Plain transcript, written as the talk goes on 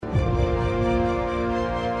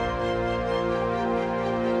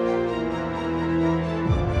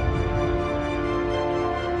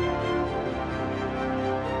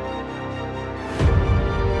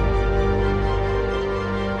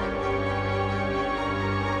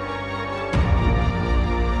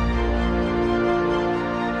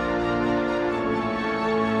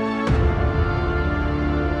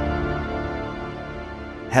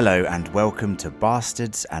Hello and welcome to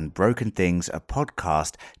Bastards and Broken Things, a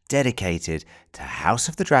podcast dedicated to House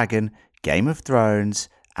of the Dragon, Game of Thrones,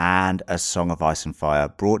 and A Song of Ice and Fire,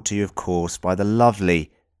 brought to you, of course, by the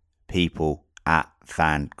lovely people at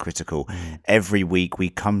Fan Critical. Every week we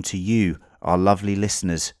come to you, our lovely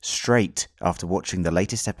listeners, straight after watching the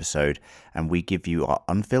latest episode, and we give you our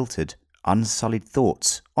unfiltered, unsullied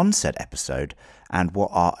thoughts on said episode and what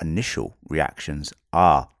our initial reactions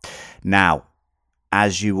are. Now,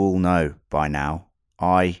 as you all know by now,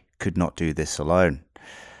 I could not do this alone.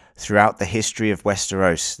 Throughout the history of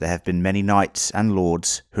Westeros, there have been many knights and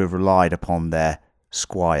lords who have relied upon their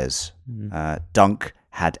squires. Dunk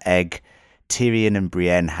had Egg, Tyrion and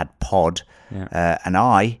Brienne had Pod, and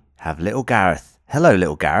I have little Gareth. Hello,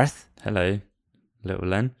 little Gareth. Hello, little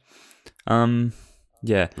Len.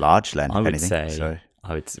 Large Len, I would anything. say, So.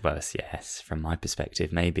 yes, from my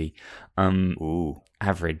perspective, maybe. Ooh.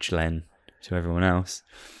 Average Len to everyone else.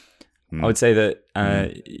 I would say that,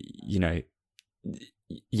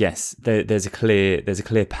 yes, there's a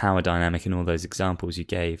clear power dynamic in all those examples you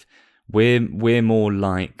gave. We're more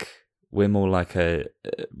like a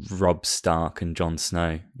Robb Stark and Jon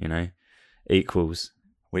Snow, equals.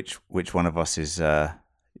 Which one of us is?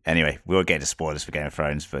 Anyway, we'll get to spoilers for Game of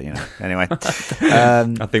Thrones, but anyway. I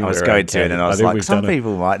think I was going to, and then I was like, some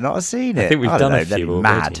people might not have seen it. I think we've done a they'd few be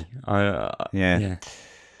already. mad. Yeah.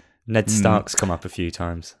 Ned Stark's come up a few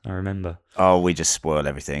times, I remember. Oh, we just spoil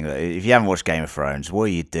everything. If you haven't watched Game of Thrones, what are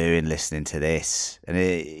you doing listening to this?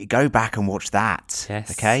 And go back and watch that.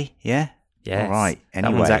 Yes. Okay? Yeah? Yes. All right.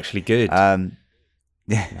 Anyway, that one's actually good. Yeah.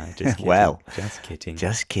 No, just kidding. Well,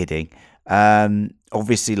 just kidding.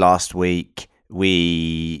 Obviously, last week,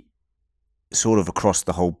 we sort of across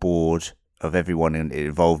the whole board of everyone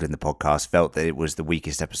involved in the podcast felt that it was the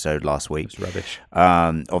weakest episode last week. It's rubbish.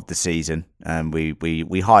 Of the season. And we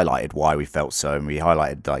highlighted why we felt so, and we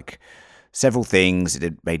highlighted like several things.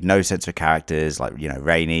 It made no sense for characters, like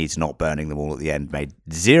Rhaenys not burning them all at the end made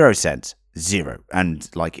zero sense. Zero. And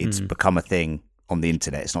like it's become a thing on the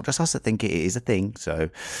internet. It's not just us that think it is a thing. So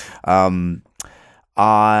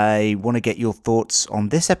I want to get your thoughts on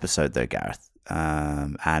this episode though, Gareth,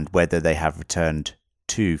 and whether they have returned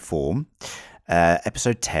to form.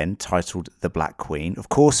 Episode 10, titled The Black Queen. Of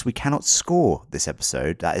course, we cannot score this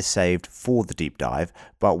episode. That is saved for the deep dive.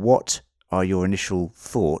 But what are your initial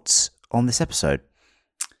thoughts on this episode?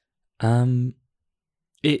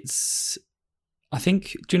 It's, I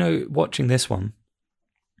think, watching this one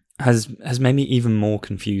has made me even more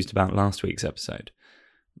confused about last week's episode.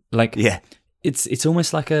 Like, yeah, it's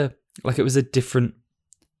almost like it was a different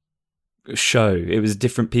show. It was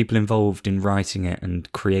different people involved in writing it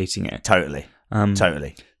and creating it. Totally.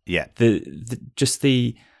 Yeah.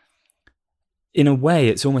 In a way,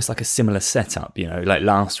 it's almost like a similar setup. Like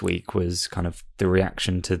last week was kind of the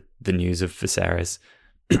reaction to the news of Viserys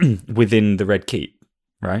within the Red Keep,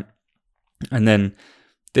 right? And then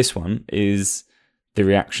this one is the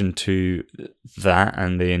reaction to that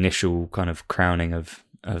and the initial kind of crowning of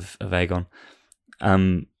Aegon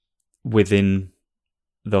within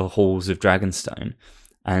the halls of Dragonstone.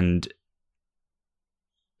 And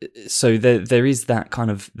so there is that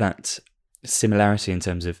kind of that similarity in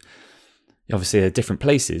terms of, obviously they're different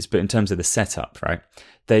places, but in terms of the setup, right?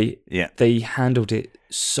 They handled it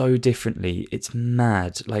so differently. It's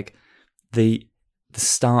mad. Like the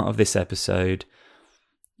start of this episode,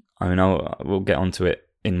 I mean, we'll get onto it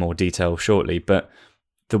in more detail shortly, but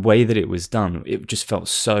the way that it was done, it just felt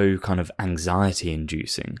so kind of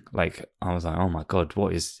anxiety-inducing. Like I was like, "Oh my god,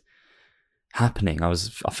 what is happening?" I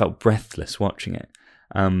felt breathless watching it,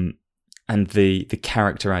 and the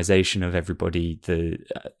characterization of everybody, the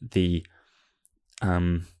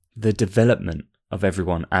development of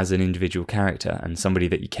everyone as an individual character and somebody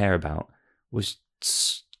that you care about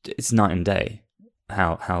it's night and day.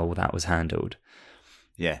 How that was handled.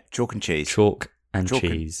 Yeah, chalk and cheese. Chalk and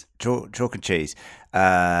cheese. Chalk and cheese.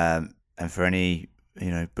 And for any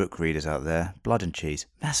book readers out there, blood and cheese.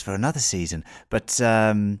 That's for another season. But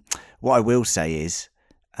what I will say is,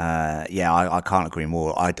 I can't agree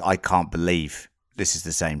more. I can't believe this is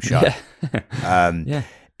the same show. Yeah.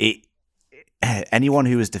 Anyone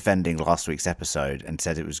who was defending last week's episode and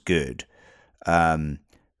said it was good,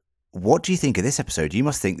 what do you think of this episode? You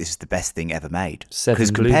must think this is the best thing ever made.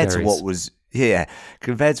 Because compared to what was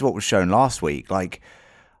shown last week, like,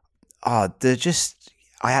 I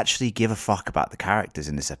actually give a fuck about the characters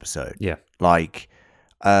in this episode. Yeah. Like,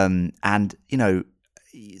 and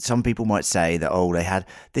some people might say that,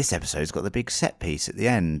 this episode's got the big set piece at the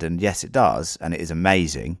end. And yes, it does. And it is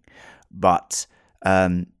amazing. But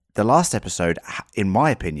the last episode, in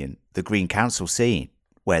my opinion, the Green Council scene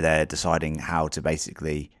where they're deciding how to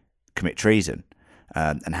basically commit treason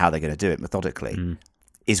and how they're going to do it methodically,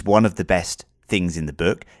 is one of the best things in the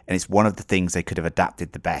book, and it's one of the things they could have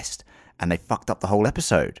adapted the best. And they fucked up the whole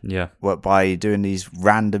episode by doing these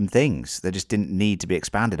random things that just didn't need to be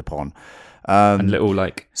expanded upon. And little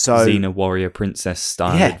Xena warrior princess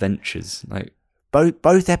style adventures.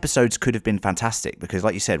 Both episodes could have been fantastic because,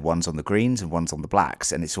 like you said, one's on the greens and one's on the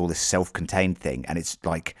blacks, and it's all this self-contained thing, and it's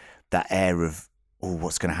like that air of, oh,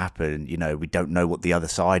 what's going to happen? You know, we don't know what the other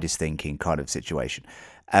side is thinking kind of situation.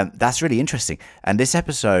 That's really interesting. And this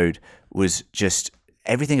episode was just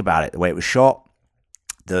everything about it, the way it was shot.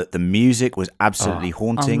 The music was absolutely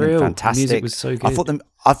haunting and fantastic. The music was so good.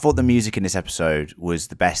 I thought the music in this episode was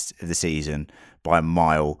the best of the season by a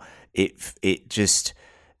mile. It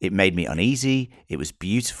made me uneasy. It was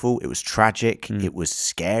beautiful. It was tragic. It was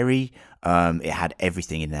scary. It had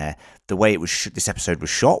everything in there. The way it was this episode was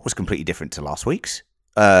shot was completely different to last week's.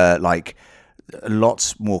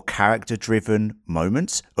 Lots more character-driven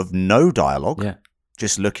moments of no dialogue. Yeah.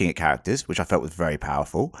 Just looking at characters, which I felt was very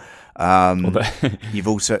powerful. You've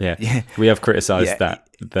also we have criticised that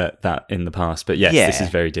in the past, but yes, this is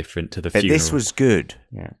very different to the funeral. This was good.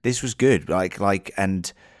 Yeah. This was good.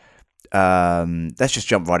 And let's just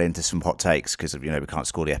jump right into some hot takes because we can't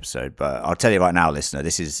score the episode. But I'll tell you right now, listener,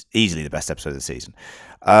 this is easily the best episode of the season.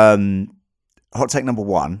 Hot take number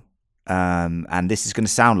one. And this is going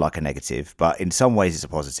to sound like a negative, but in some ways it's a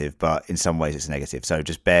positive, but in some ways it's negative. So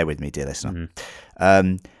just bear with me, dear listener.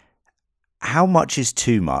 How much is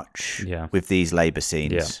too much with these labour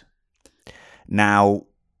scenes? Yeah. Now,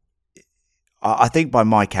 I think by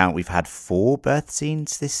my count, we've had 4 birth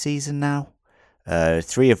scenes this season now,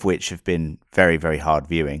 3 of which have been very, very hard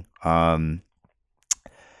viewing. And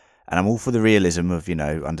I'm all for the realism of,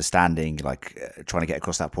 understanding, trying to get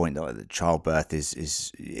across that point that childbirth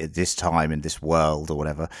is at this time in this world or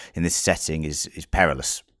whatever, in this setting is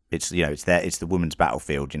perilous. It's, it's the woman's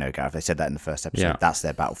battlefield, Gareth. They said that in the first episode. Yeah. That's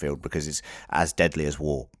their battlefield because it's as deadly as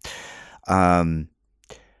war. But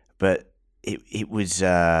it was,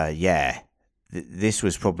 this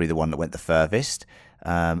was probably the one that went the furthest.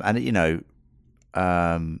 I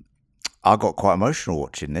got quite emotional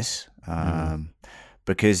watching this.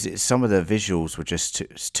 Because some of the visuals were just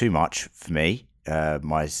too much for me,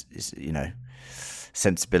 my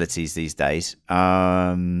sensibilities these days.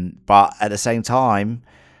 But at the same time,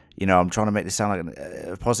 I'm trying to make this sound like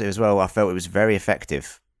a positive as well. I felt it was very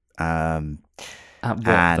effective. At what,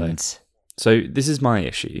 though? So this is my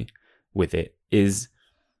issue with it. Is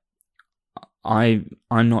I'm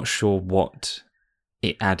not sure what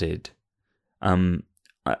it added. I know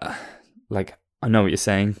what you're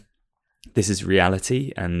saying. This is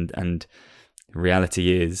reality, and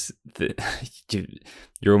reality is that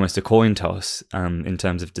you're almost a coin toss in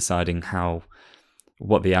terms of deciding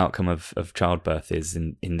what the outcome of childbirth is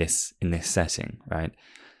in this setting, right?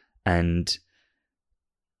 And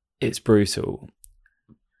it's brutal,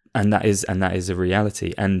 and that is a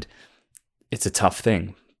reality, and it's a tough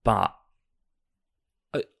thing. But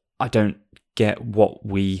I don't get what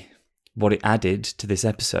it added to this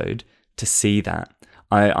episode to see that.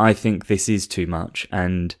 I think this is too much,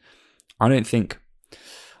 and I don't think.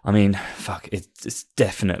 I mean, it's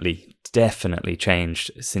definitely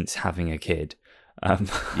changed since having a kid. I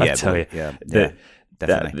tell you, definitely.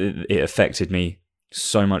 That it affected me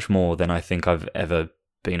so much more than I think I've ever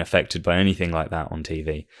been affected by anything like that on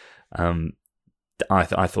TV. I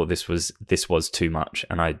thought this was too much,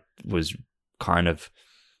 and I was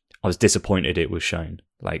disappointed it was shown.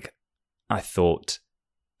 I thought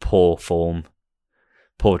poor form.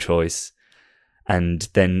 Poor choice, and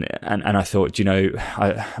I thought,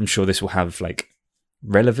 I'm sure this will have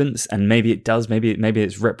relevance, and maybe it does. Maybe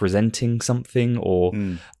it's representing something, or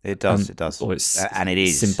it does, or it's and it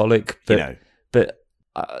is symbolic. But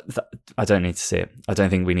I don't need to see it. I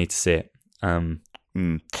don't think we need to see it. In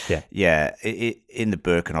the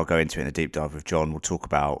book, and I'll go into it in a deep dive with John. We'll talk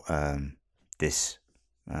about this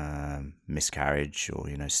miscarriage or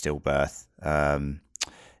stillbirth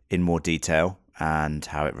in more detail, and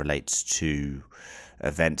how it relates to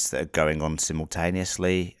events that are going on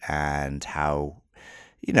simultaneously, and how,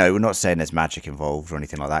 we're not saying there's magic involved or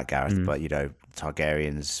anything like that, Gareth, but,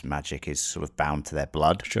 Targaryen's magic is sort of bound to their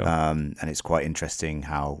blood. Sure. And it's quite interesting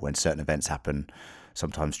how when certain events happen,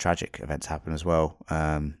 sometimes tragic events happen as well.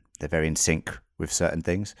 They're very in sync with certain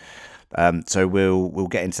things. So we'll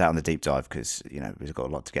get into that on the deep dive because we've got a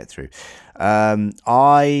lot to get through. Do you want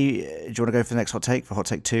to go for the next hot take, for hot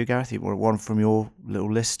take 2, Gareth? You want one from your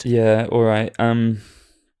little list? Yeah, all right.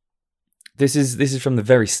 This is from the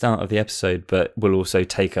very start of the episode, but will also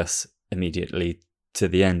take us immediately to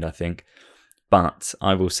the end, I think. But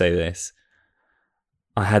I will say this.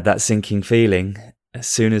 I had that sinking feeling as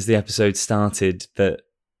soon as the episode started that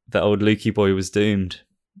old Lukey boy was doomed.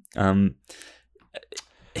 Poor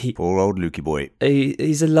old Lukey boy.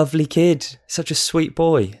 He's a lovely kid. Such a sweet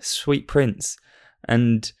boy. Sweet prince.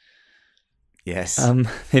 And... yes.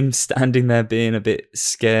 Him standing there being a bit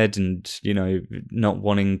scared and, not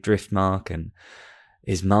wanting Driftmark, and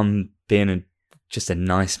his mum being just a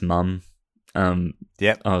nice mum.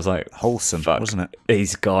 Yep. I was like, wholesome, fuck, wasn't it?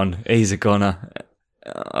 He's gone. He's a goner.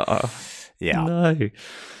 Yeah. No.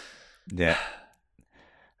 Yeah.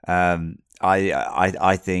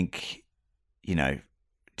 I think,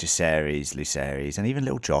 Jacaerys, Lucerys, and even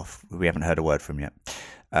little Joff, we haven't heard a word from yet.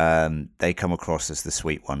 They come across as the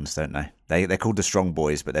sweet ones, don't they? They're called the strong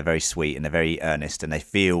boys, but they're very sweet and they're very earnest, and they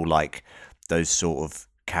feel like those sort of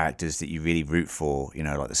characters that you really root for,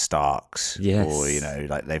 like the Starks. Yes. Or,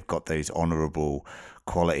 like they've got those honourable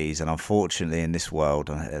qualities, and unfortunately in this world,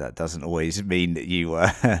 that doesn't always mean that you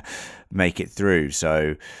make it through.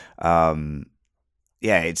 So,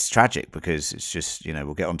 it's tragic because it's just,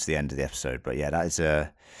 we'll get on to the end of the episode, but that is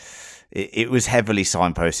it was heavily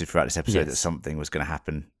signposted throughout this episode that something was going to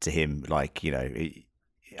happen to him. Like,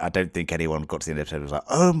 I don't think anyone got to the end of the episode and was like,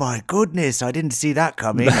 oh my goodness, I didn't see that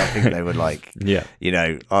coming. I think they were like,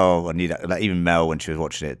 oh, I knew that. Like, even Mel, when she was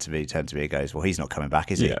watching it, turned to me and goes, well, he's not coming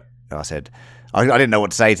back, is he? And I said, I didn't know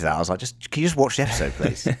what to say to that. I was like, can you just watch the episode,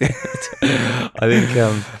 please? I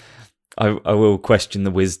think I will question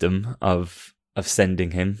the wisdom of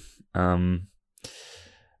sending him.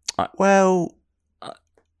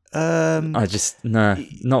 I just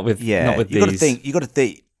not with these. You got to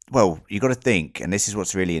think. Well, you got to think, and this is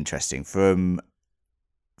what's really interesting from,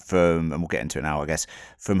 and we'll get into it now, I guess.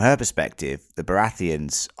 From her perspective, the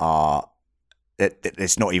Baratheons are.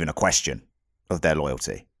 It's not even a question of their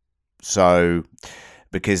loyalty. So,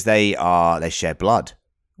 because they share blood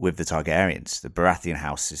with the Targaryens. The Baratheon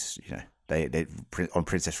house is, they on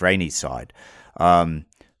Princess Rhaenys' side.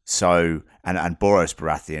 So, and Boros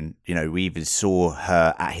Baratheon, we even saw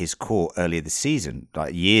her at his court earlier this season,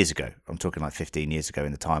 like years ago. I'm talking like 15 years ago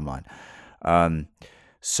in the timeline.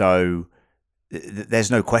 So there's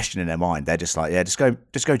no question in their mind. They're just like, just go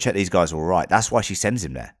check these guys are all right. That's why she sends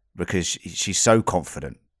him there, because she's so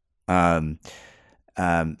confident. So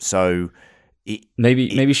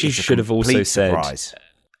maybe she should have also said,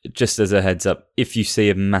 just as a heads up, if you see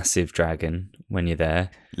a massive dragon when you're there,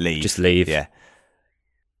 just leave. Yeah.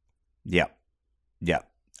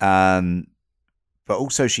 But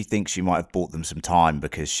also she thinks she might have bought them some time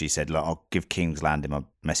because she said, look, I'll give King's Landing a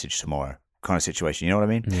message tomorrow, kind of situation. You know what I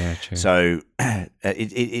mean? Yeah, true. So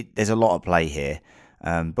there's a lot of play here.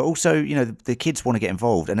 But also, the kids want to get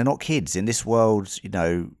involved, and they're not kids in this world.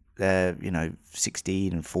 They're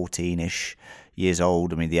 16 and 14-ish years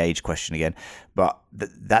old. I mean, the age question again, but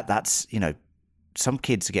that's some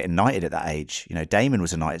kids are getting knighted at that age. Daemon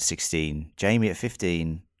was a knight at 16, Jaime at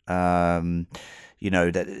 15. That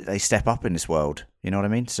they step up in this world. You know what I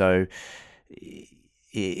mean? So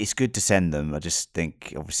it's good to send them. I just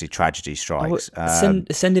think, obviously, tragedy strikes.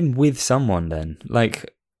 Send him with someone then.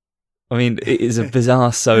 Like, I mean, it is a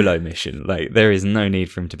bizarre solo mission. Like, there is no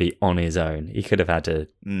need for him to be on his own. He could have had to.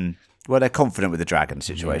 Well, they're confident with the dragon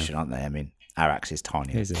situation, aren't they? I mean, Arax is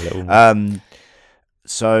tiny. He's a little.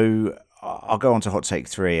 So I'll go on to hot take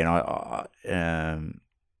 3, and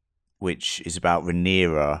which is about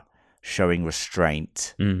Rhaenyra showing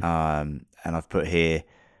restraint. And I've put here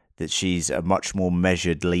that she's a much more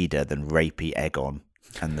measured leader than Rapey Aegon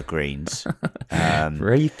and the Greens.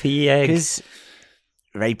 Rapey Egg.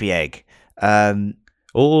 Rapey Egg.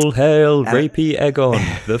 All hail Rapey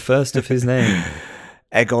Aegon, the first of his name.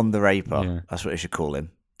 Aegon the Raper. Yeah. That's what they should call him.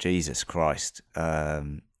 Jesus Christ.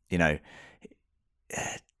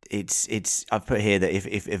 It's. I've put here that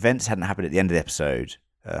if events hadn't happened at the end of the episode,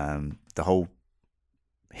 the whole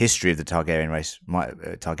history of the Targaryen race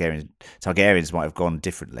Targaryens might have gone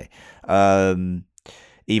differently.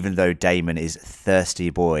 Even though Daemon is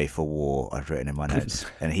thirsty boy for war, I've written in my notes,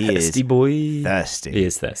 and he is thirsty. He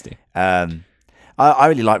is thirsty. I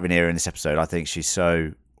really like Rhaenyra in this episode. I think she's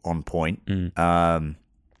so on point.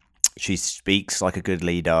 She speaks like a good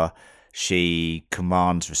leader. She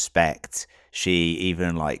commands respect. She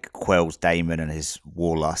even quells Daemon and his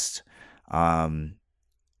warlust. And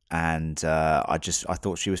I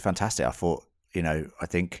thought she was fantastic. I thought, I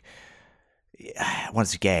think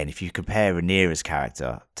once again, if you compare Rhaenyra's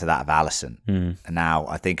character to that of Alicent, and now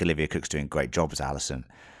I think Olivia Cook's doing a great job as Alicent,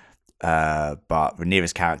 but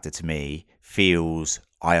Rhaenyra's character to me feels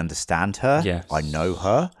I understand her. Yes. I know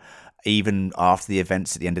her. Even after the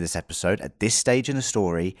events at the end of this episode, at this stage in the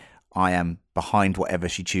story, I am behind whatever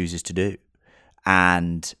she chooses to do.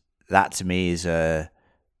 and that to me is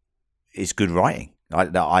good writing.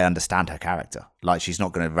 I understand her character. Like, she's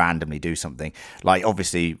not going to randomly do something. Like,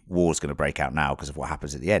 obviously, war's going to break out now because of what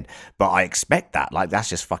happens at the end. But I expect that. Like, that's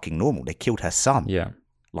just fucking normal. They killed her son. Yeah.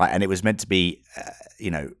 Like, and it was meant to be,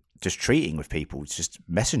 just treating with people. It's just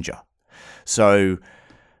messenger. So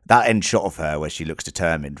that end shot of her where she looks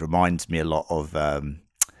determined reminds me a lot of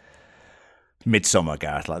Midsommar,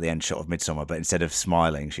 Gareth. Like the end shot of Midsommar, but instead of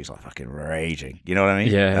smiling, she's like fucking raging. You know what I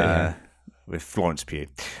mean? Yeah. With Florence Pugh.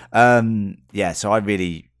 So I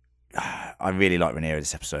really like Rhaenyra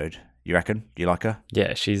this episode. You reckon? Do you like her?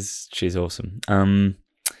 Yeah, she's awesome. I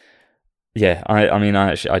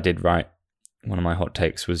did write, one of my hot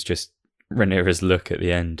takes was just Rhaenyra's look at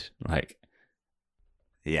the end. Like,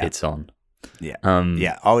 yeah, it's on. Yeah.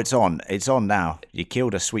 It's on. It's on now. You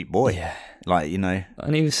killed a sweet boy. Yeah. Like,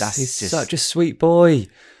 and he's such a sweet boy.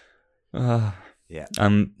 Yeah.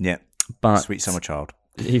 Yeah. But sweet summer child.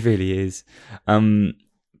 He really is.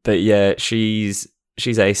 But yeah, she's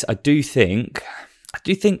ace. I do think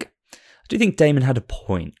Damon had a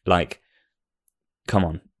point. Like, come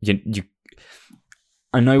on, you.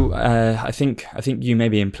 I know. I think you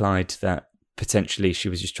maybe implied that potentially she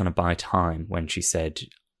was just trying to buy time when she said,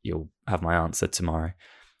 "You'll have my answer tomorrow."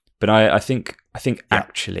 But I think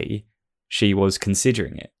actually she was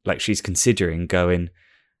considering it. Like, she's considering going.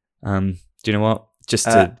 Do you know what? Just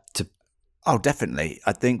to. Oh, definitely.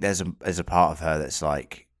 I think there's a part of her that's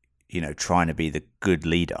like, trying to be the good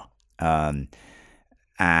leader. And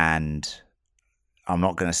I'm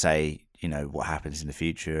not going to say, what happens in the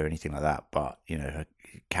future or anything like that, but, her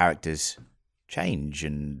characters change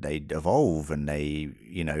and they evolve and they,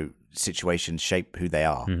 situations shape who they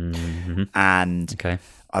are. Mm-hmm. And okay.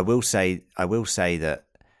 I will say that,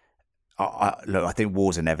 look, I think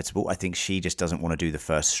war's inevitable. I think she just doesn't want to do the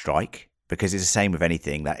first strike. Because it's the same with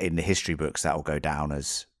anything that in the history books that will go down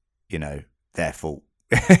as, their fault.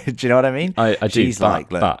 Do you know what I mean? I do. She's like,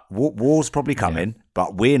 look, war's probably coming,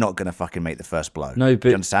 but we're not going to fucking make the first blow. No, but do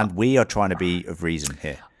you understand? We are trying to be of reason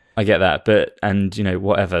here. I get that, but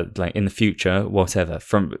whatever, like in the future, whatever.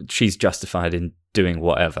 She's justified in doing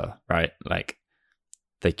whatever, right? Like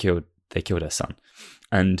they killed her son,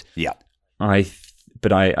 and yeah, I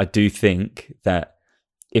do think that.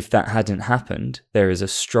 If that hadn't happened, there is a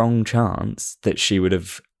strong chance that she would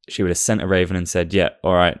have sent a raven and said, "Yeah,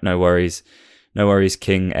 all right, no worries,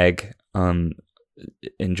 King Egg,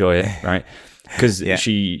 enjoy it," right? Because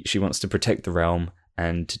she wants to protect the realm,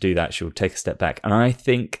 and to do that, she'll take a step back. And I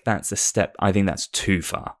think that's a step. I think that's too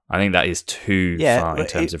far. I think that is too far in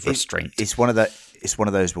terms of restraint. It's one of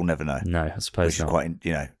those we'll never know. No, I suppose which not. Is quite,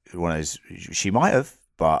 one of those. She might have,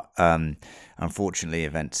 but. Unfortunately,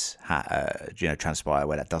 events transpire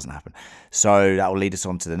where that doesn't happen. So that will lead us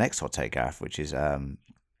on to the next hot take, Gareth, which is I'm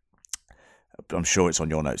sure it's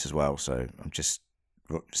on your notes as well. So I'm just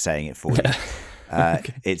saying it for you.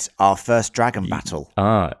 Okay. It's our first dragon battle.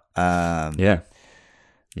 Yeah.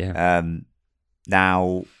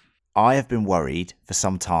 Now, I have been worried for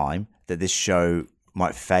some time that this show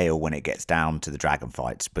might fail when it gets down to the dragon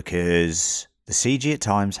fights because the CG at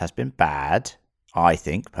times has been bad. I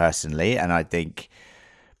think personally, and I think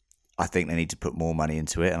they need to put more money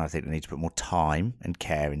into it, and I think they need to put more time and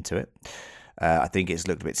care into it. I think it's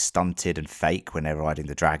looked a bit stunted and fake when they're riding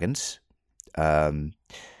the dragons,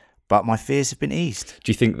 but my fears have been eased.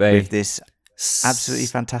 Do you think they with this absolutely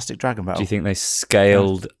fantastic dragon battle? Do you think they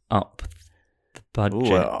scaled up the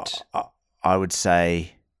budget? Ooh, I would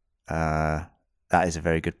say that is a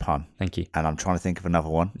very good pun. Thank you. And I'm trying to think of another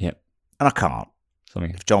one. Yep. And I can't.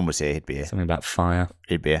 Something. If John was here, he'd be here. Something about fire.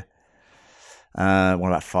 He'd be here. What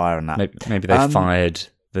about fire and that? Maybe they fired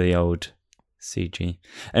the old CG.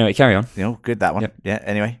 Anyway, carry on. Good, that one. Yep. Yeah,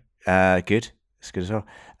 anyway. Good. It's good as well.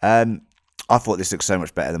 I thought this looked so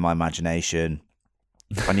much better than my imagination.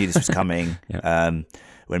 I knew this was coming. Yep.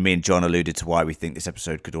 When me and John alluded to why we think this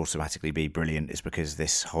episode could automatically be brilliant, it's because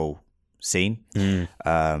this whole scene.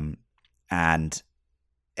 And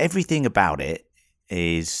everything about it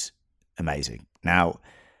is amazing. Now,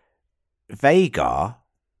 Vhagar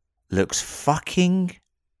looks fucking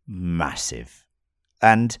massive,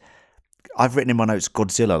 and I've written in my notes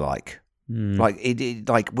Godzilla-like, like it,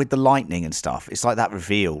 like with the lightning and stuff. It's like that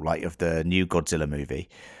reveal, like of the new Godzilla movie,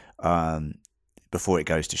 before it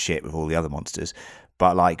goes to shit with all the other monsters.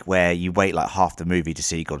 But like where you wait like half the movie to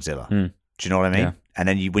see Godzilla. Do you know what I mean? Yeah. And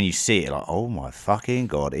then when you see it, like, oh my fucking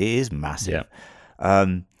god, it is massive.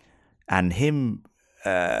 Yeah. And him.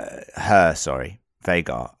 Vhagar,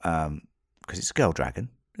 because it's a girl dragon.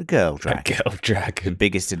 The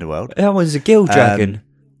biggest in the world. That was a gill dragon.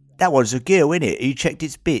 That was a gill, innit? You checked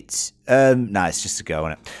its bits. No, it's just a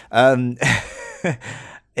girl, innit?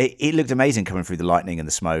 it looked amazing coming through the lightning and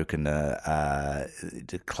the smoke and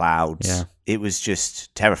the clouds. Yeah. It was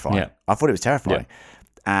just terrifying. Yeah. I thought it was terrifying. Yeah.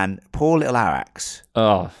 And poor little Arax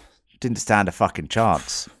didn't stand a fucking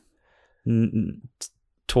chance.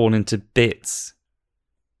 Torn into bits.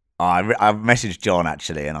 I messaged John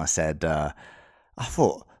actually, and I said, I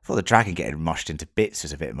thought the dragon getting mushed into bits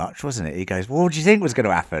was a bit much, wasn't it? He goes, well, what do you think was going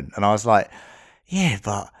to happen? And I was like, yeah,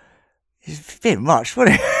 but it's a bit much,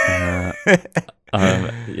 wasn't it?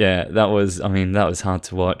 Yeah, that was hard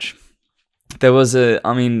to watch. There was a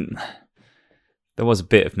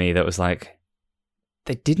bit of me that was like,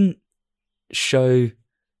 they didn't show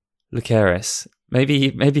Lucerys. Maybe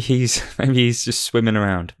he's just swimming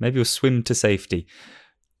around. Maybe he'll swim to safety.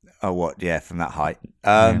 Oh, what? Yeah, from that height.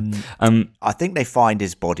 I think they find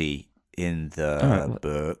his body in the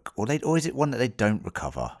book, or is it one that they don't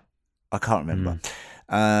recover? I can't remember.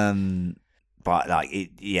 But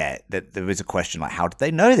there is a question like, how did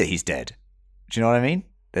they know that he's dead? Do you know what I mean?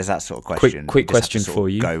 There's that sort of question. Quick question for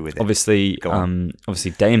you. Go with it. Obviously,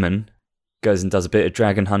 Daemon goes and does a bit of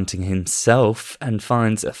dragon hunting himself and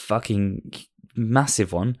finds a fucking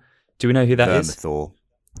massive one. Do we know who that is?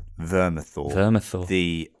 Vermithor.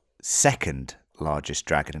 The second largest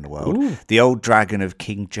dragon in the world. Ooh. The old dragon of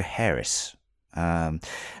King Jaehaerys.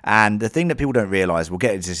 And the thing that people don't realise, we'll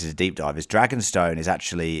get into this as a deep dive, is Dragonstone is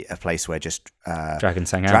actually a place where just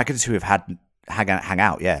dragons hang out. Dragons who have hang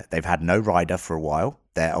out, yeah. They've had no rider for a while.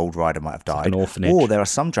 Their old rider might have died. Like an orphanage. Or there are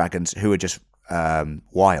some dragons who are just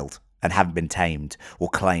wild and haven't been tamed or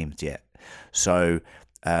claimed yet. So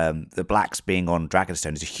the Blacks being on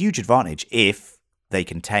Dragonstone is a huge advantage if they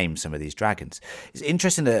can tame some of these dragons. It's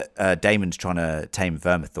interesting that Daemon's trying to tame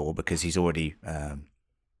Vermithor because he's already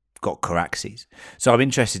got Caraxes. So I'm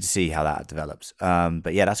interested to see how that develops.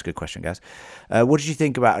 But yeah, that's a good question, guys. What did you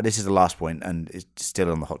think about, this is the last point and it's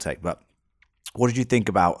still on the hot take, but what did you think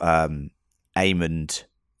about Aemond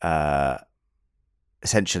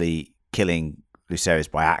essentially killing Lucerys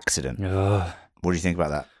by accident? What do you think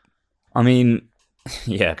about that? I mean,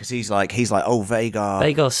 yeah, because he's like, oh,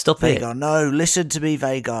 Vhagar, stop it. Vhagar, no, listen to me,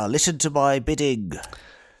 Vhagar, listen to my bidding.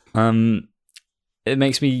 It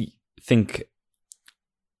makes me think.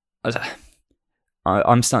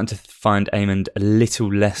 I'm starting to find Aemond a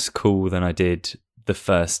little less cool than I did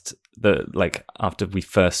after we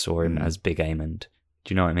first saw him as Big Aemond.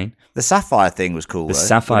 Do you know what I mean? The sapphire thing was cool. The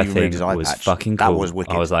sapphire thing was fucking cool. That was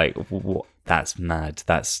wicked. I was like, what? That's mad.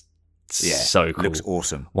 That's so cool. Looks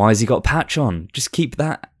awesome. Why has he got a patch on? Just keep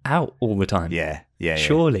that out all the time. Yeah.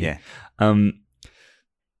 Surely. Yeah.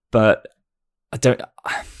 But I don't.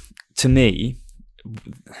 To me,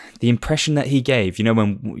 the impression that he gave, you know,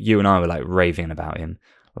 when you and I were like raving about him,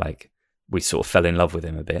 like we sort of fell in love with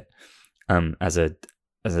him a bit, as an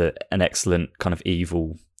excellent kind of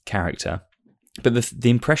evil character. But the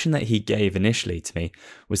impression that he gave initially to me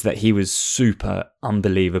was that he was super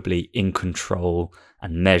unbelievably in control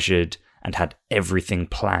and measured and had everything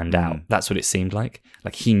planned out. That's what it seemed like.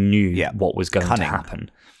 Like he knew what was going to happen.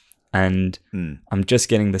 And I'm just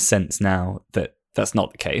getting the sense now that that's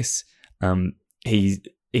not the case. He's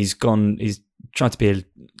tried to be a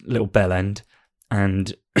little bell end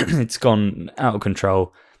and it's gone out of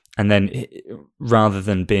control. And then rather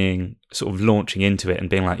than being sort of launching into it and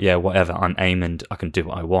being like, yeah, whatever, I'm Aemond, I can do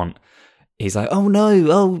what I want. He's like, oh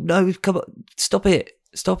no, come on, stop it,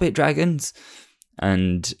 dragons.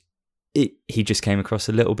 And he just came across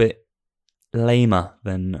a little bit lamer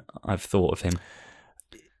than I've thought of him.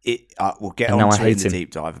 We'll get on to the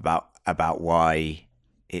deep dive about why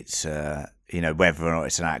it's, whether or not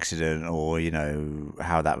it's an accident or,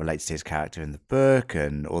 how that relates to his character in the book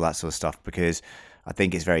and all that sort of stuff, because I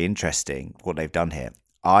think it's very interesting what they've done here.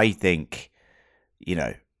 I think,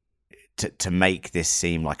 to make this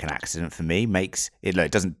seem like an accident for me makes it.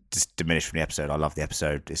 It doesn't just diminish from the episode. I love the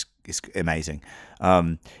episode; it's amazing.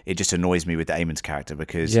 It just annoys me with the Aemond's character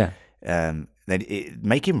because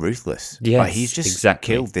make him ruthless. Yes, like, he's just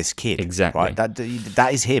killed this kid. Exactly, right? That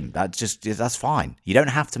is him. That's fine. You don't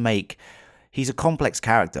have to make. He's a complex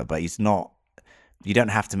character, but he's not. You don't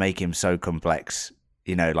have to make him so complex.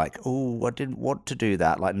 Like, oh, I didn't want to do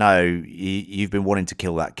that. Like, no, you've been wanting to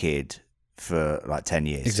kill that kid for like 10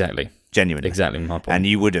 years. Exactly. Genuinely. Exactly my point. And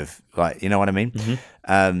you would have, like, you know what I mean?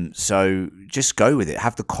 Mm-hmm. So just go with it.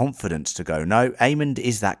 Have the confidence to go, no, Aemond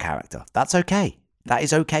is that character. That's okay. That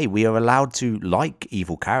is okay. We are allowed to like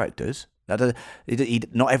evil characters. Not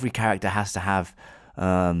every character has to have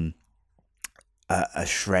a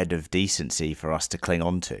shred of decency for us to cling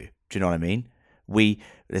on to. Do you know what I mean?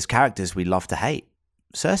 There's characters we love to hate.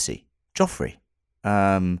 Cersei, Joffrey,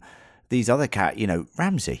 these other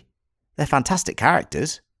Ramsay. They're fantastic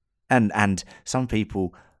characters, And some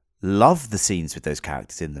people love the scenes with those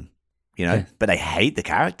characters in them, but they hate the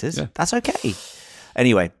characters. Yeah. That's okay.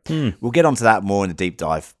 Anyway, we'll get onto that more in the deep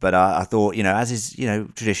dive. But I thought, as is,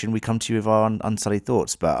 tradition, we come to you with our unsullied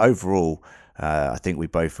thoughts. But overall, I think we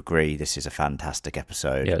both agree this is a fantastic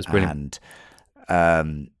episode. Yeah, it was brilliant.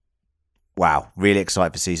 And wow, really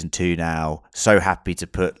excited for season 2 now. So happy to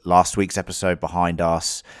put last week's episode behind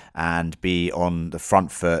us and be on the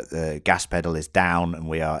front foot. The gas pedal is down and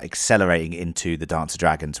we are accelerating into the Dance of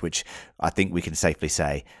Dragons, which I think we can safely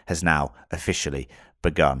say has now officially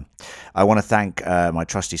begun. I want to thank my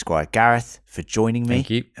trusty squire Gareth for joining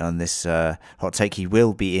me on this hot take. He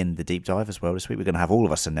will be in the deep dive as well this week. We're going to have all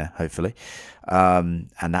of us in there, hopefully. And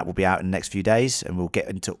that will be out in the next few days, and we'll get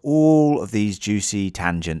into all of these juicy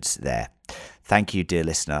tangents there. Thank you, dear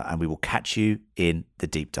listener, and we will catch you in the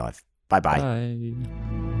deep dive. Bye-bye. Bye.